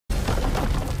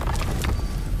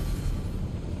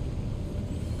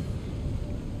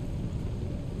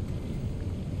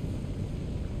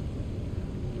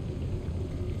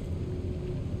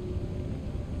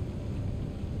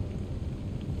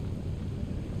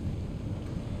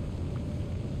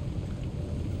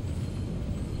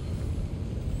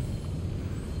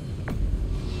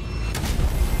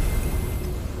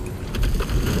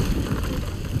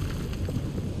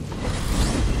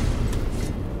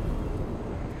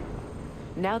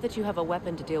Now that you have a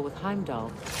weapon to deal with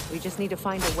Heimdall, we just need to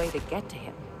find a way to get to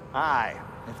him. Aye,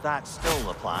 if that's still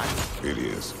the plan. It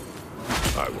is.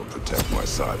 I will protect my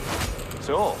son.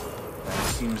 So, then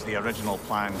it seems the original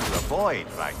plan to avoid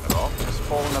Ragnarok has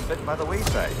fallen a bit by the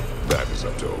wayside. That is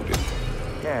up to Odin.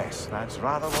 Yes, that's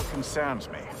rather what concerns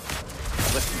me.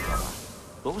 Listen, brother.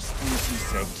 Those things he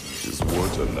said to you... His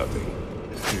words are nothing.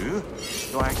 True,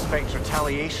 though I expect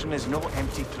retaliation is no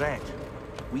empty threat.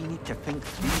 We need to think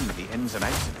through the ins and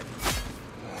outs of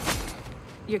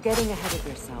it. You're getting ahead of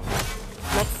yourself.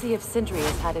 Let's see if Sindri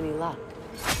has had any luck.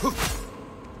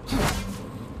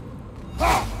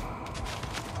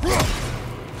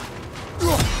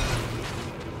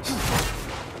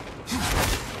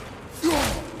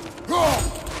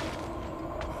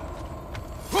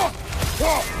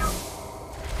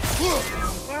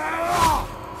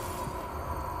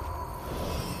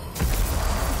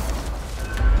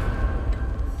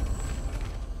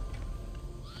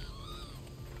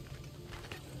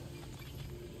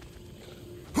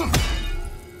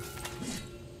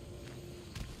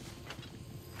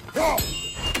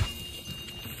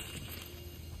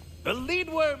 The lead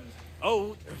worms!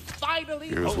 Oh, finally!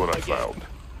 Here's what I found.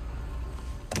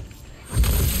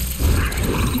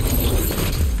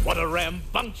 What a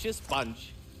rambunctious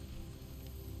bunch!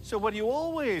 So were you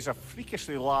always a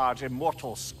freakishly large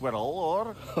immortal squirrel,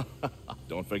 or...?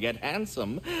 Don't forget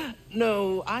handsome.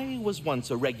 No, I was once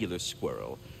a regular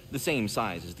squirrel. The same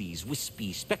size as these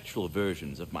wispy, spectral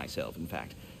versions of myself, in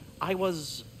fact. I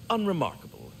was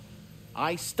unremarkable.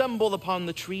 I stumbled upon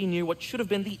the tree near what should have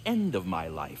been the end of my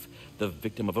life, the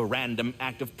victim of a random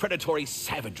act of predatory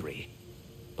savagery.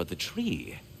 But the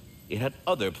tree, it had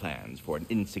other plans for an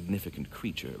insignificant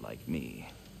creature like me.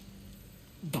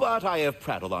 But I have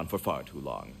prattled on for far too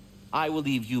long. I will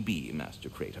leave you be, Master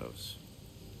Kratos.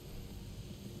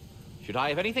 Should I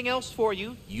have anything else for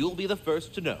you, you'll be the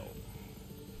first to know.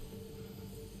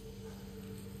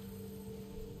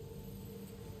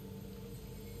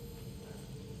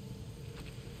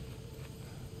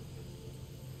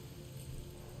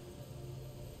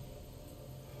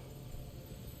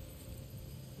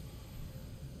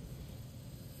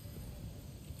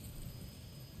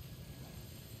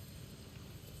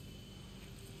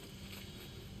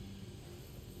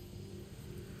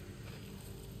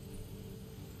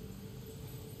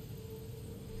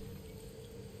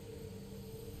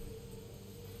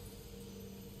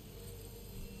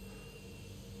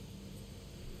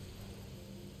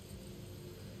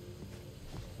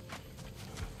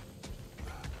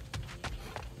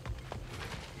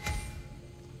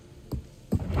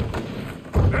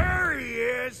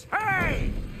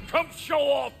 Hey! Come show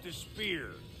off the spear.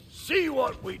 See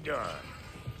what we done.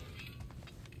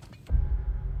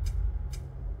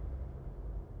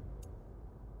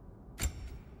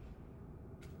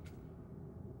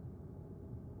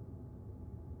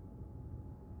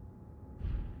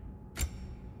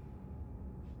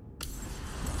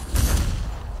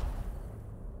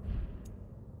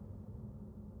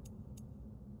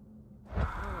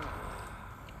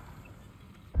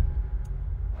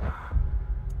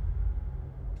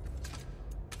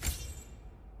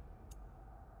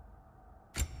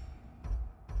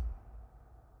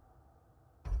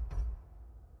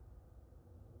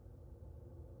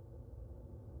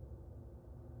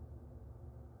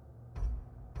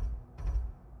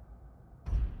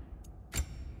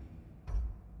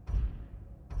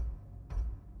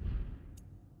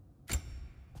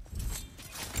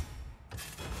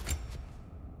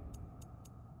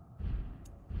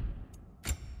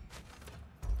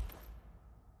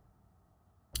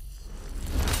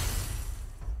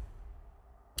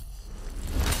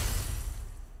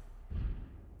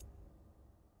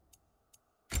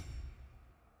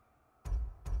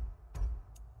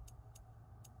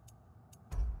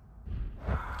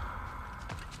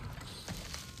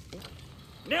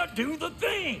 Now do the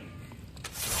thing!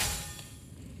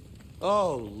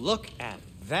 Oh, look at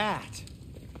that.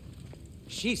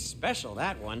 She's special,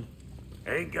 that one.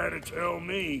 Ain't gotta tell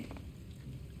me.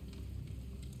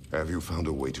 Have you found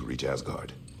a way to reach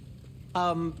Asgard?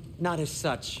 Not as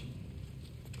such.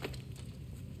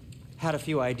 Had a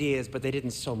few ideas, but they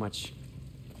didn't so much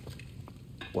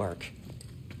work.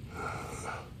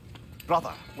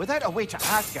 Brother, without a way to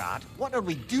Asgard, what are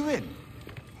we doing?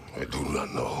 I do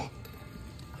not know.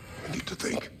 I need to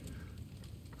think.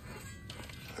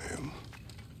 I am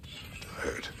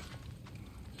tired.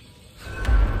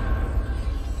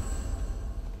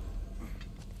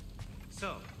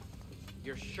 So,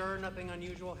 you're sure nothing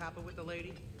unusual happened with the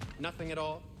lady? Nothing at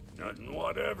all? Nothing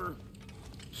whatever.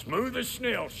 Smooth as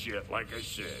snail shit, like I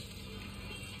said.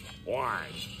 Why?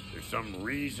 There's some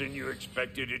reason you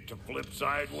expected it to flip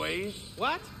sideways?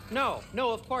 What? No,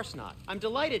 of course not. I'm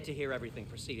delighted to hear everything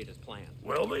proceeded as planned.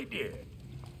 Well, they did.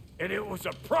 And it was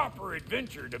a proper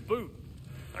adventure to boot.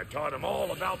 I taught them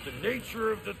all about the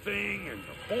nature of the thing and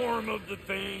the form of the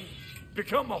thing.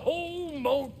 Become a whole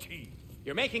motif.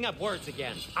 You're making up words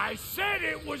again. I said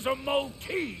it was a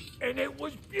motif, and it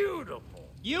was beautiful.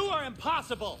 You are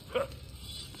impossible.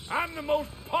 I'm the most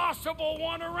possible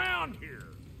one around here.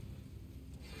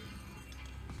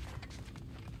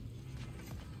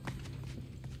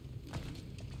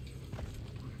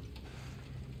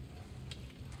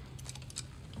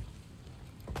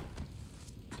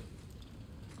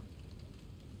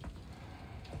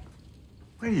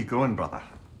 Where are you going, brother?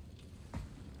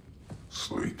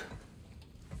 Sleep.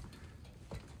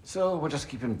 So we're just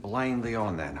keeping blindly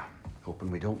on then,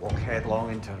 hoping we don't walk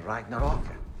headlong into Ragnarok.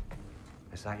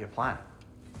 Is that your plan?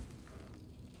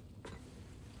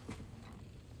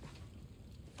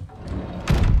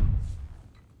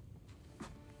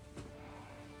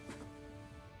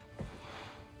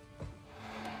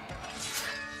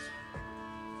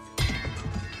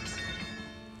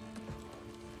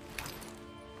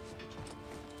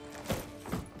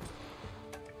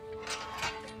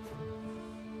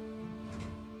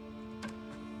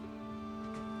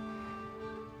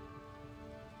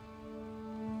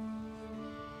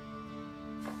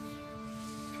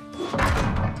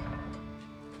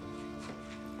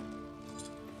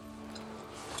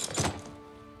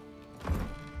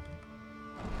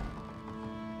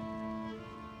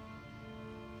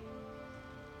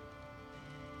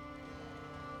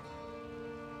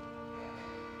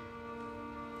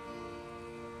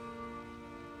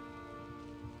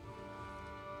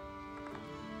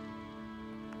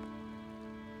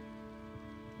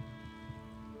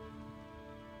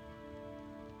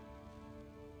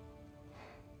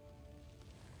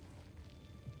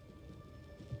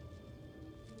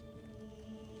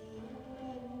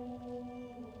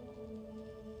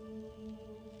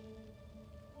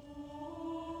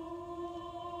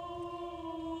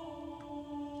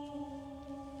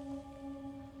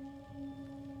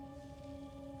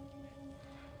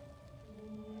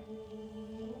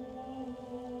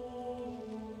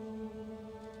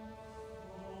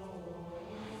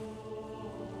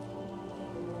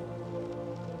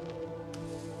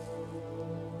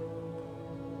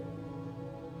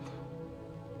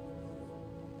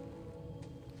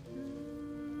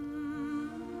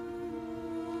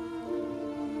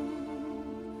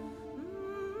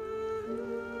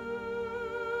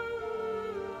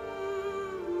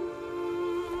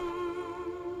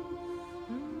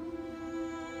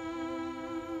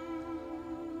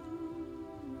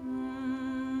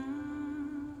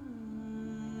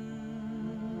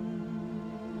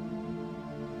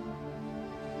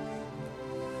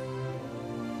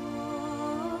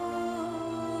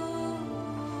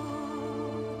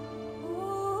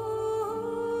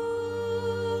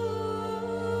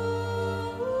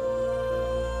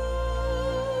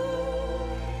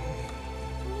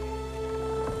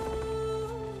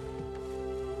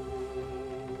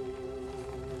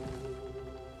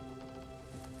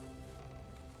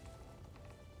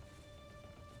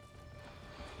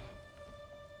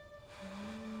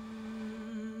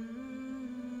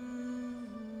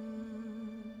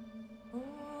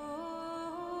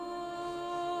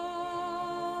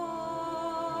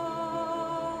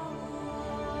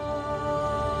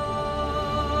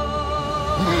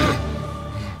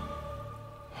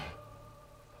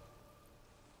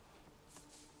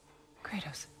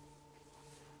 Kratos.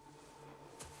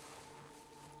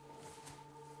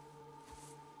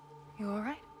 You all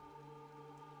right?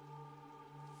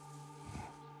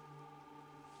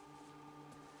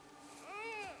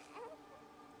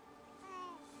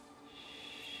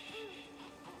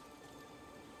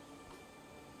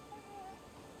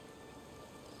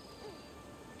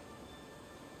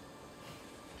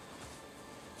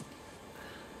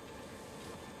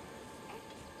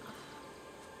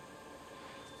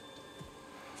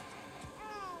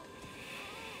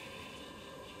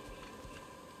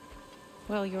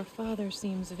 Well, your father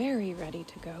seems very ready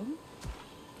to go.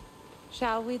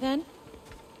 Shall we then?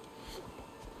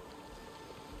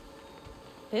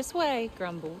 This way,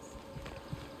 Grumbles.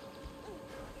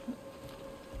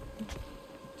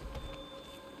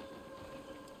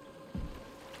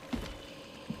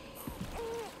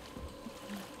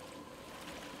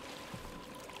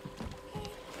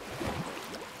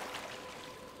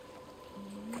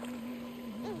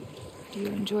 Do you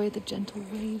enjoy the gentle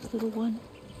waves, little one?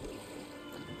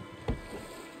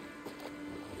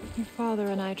 Your father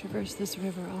and I traverse this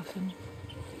river often.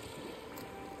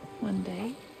 One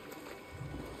day,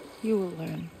 you will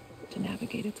learn. to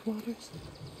navigate its waters.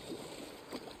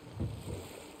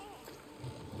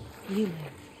 We live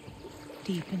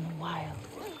deep in the wild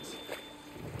woods.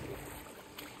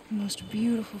 The most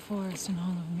beautiful forest in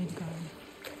all of Midgard.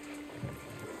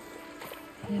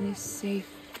 And it is safe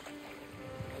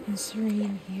and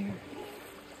serene here.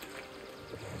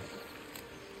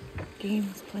 Game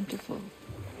is plentiful,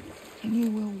 and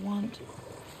you will want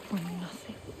for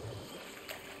nothing.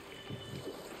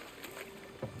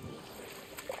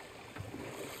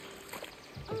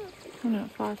 We're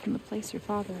not far from the place your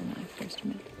father and I first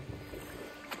met.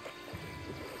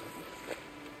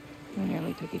 We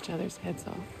nearly took each other's heads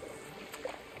off.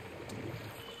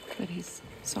 But he's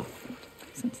softened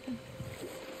since then.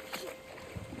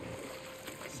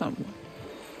 Somewhat.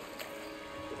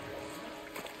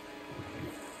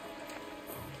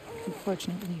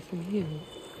 Unfortunately for you,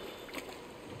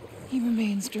 he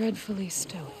remains dreadfully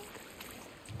stoic.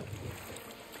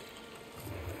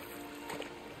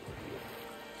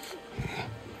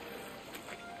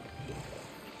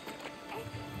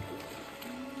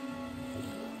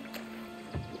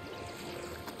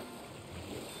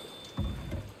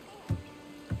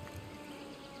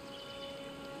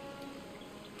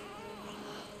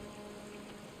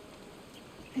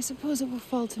 I suppose it will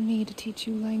fall to me to teach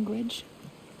you language.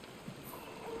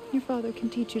 Your father can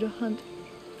teach you to hunt.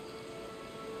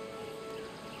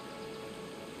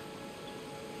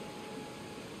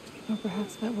 Or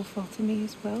perhaps that will fall to me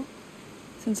as well,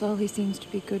 since all he seems to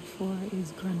be good for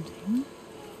is grunting.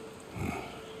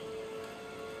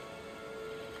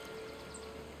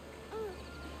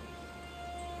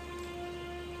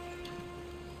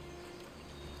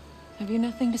 Have you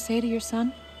nothing to say to your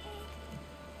son?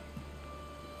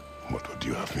 What would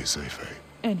you have me say, Faye?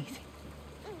 Anything.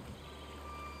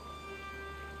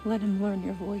 Let him learn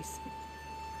your voice.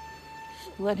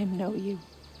 Let him know you.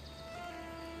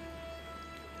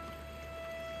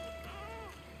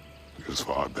 He is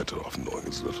far better off knowing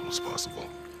as little as possible.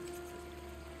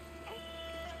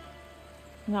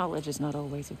 Knowledge is not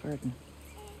always a burden.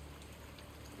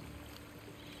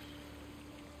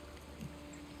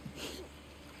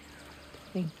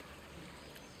 Think.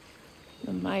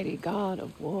 The mighty god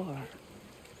of war,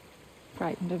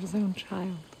 frightened of his own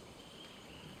child.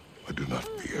 I do not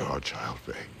fear our child,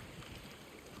 Faye.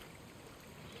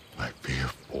 I fear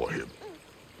for him.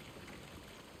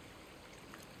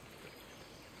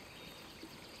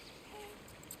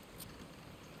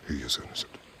 He is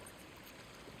innocent.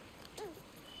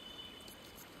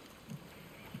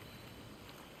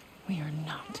 We are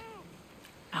not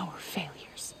our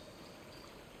failures.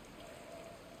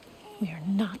 We are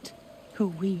not who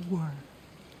we were.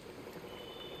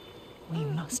 We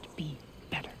must be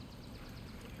better.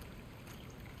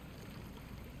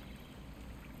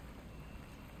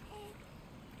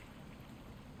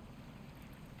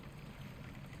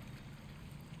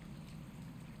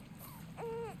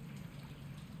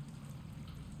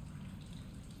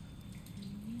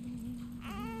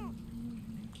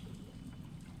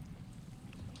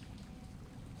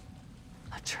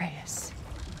 Atreus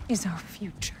is our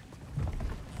future.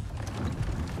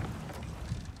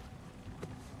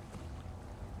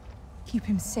 Keep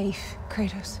him safe,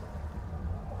 Kratos.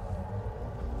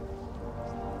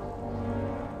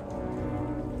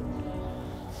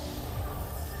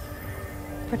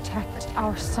 Protect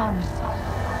our son.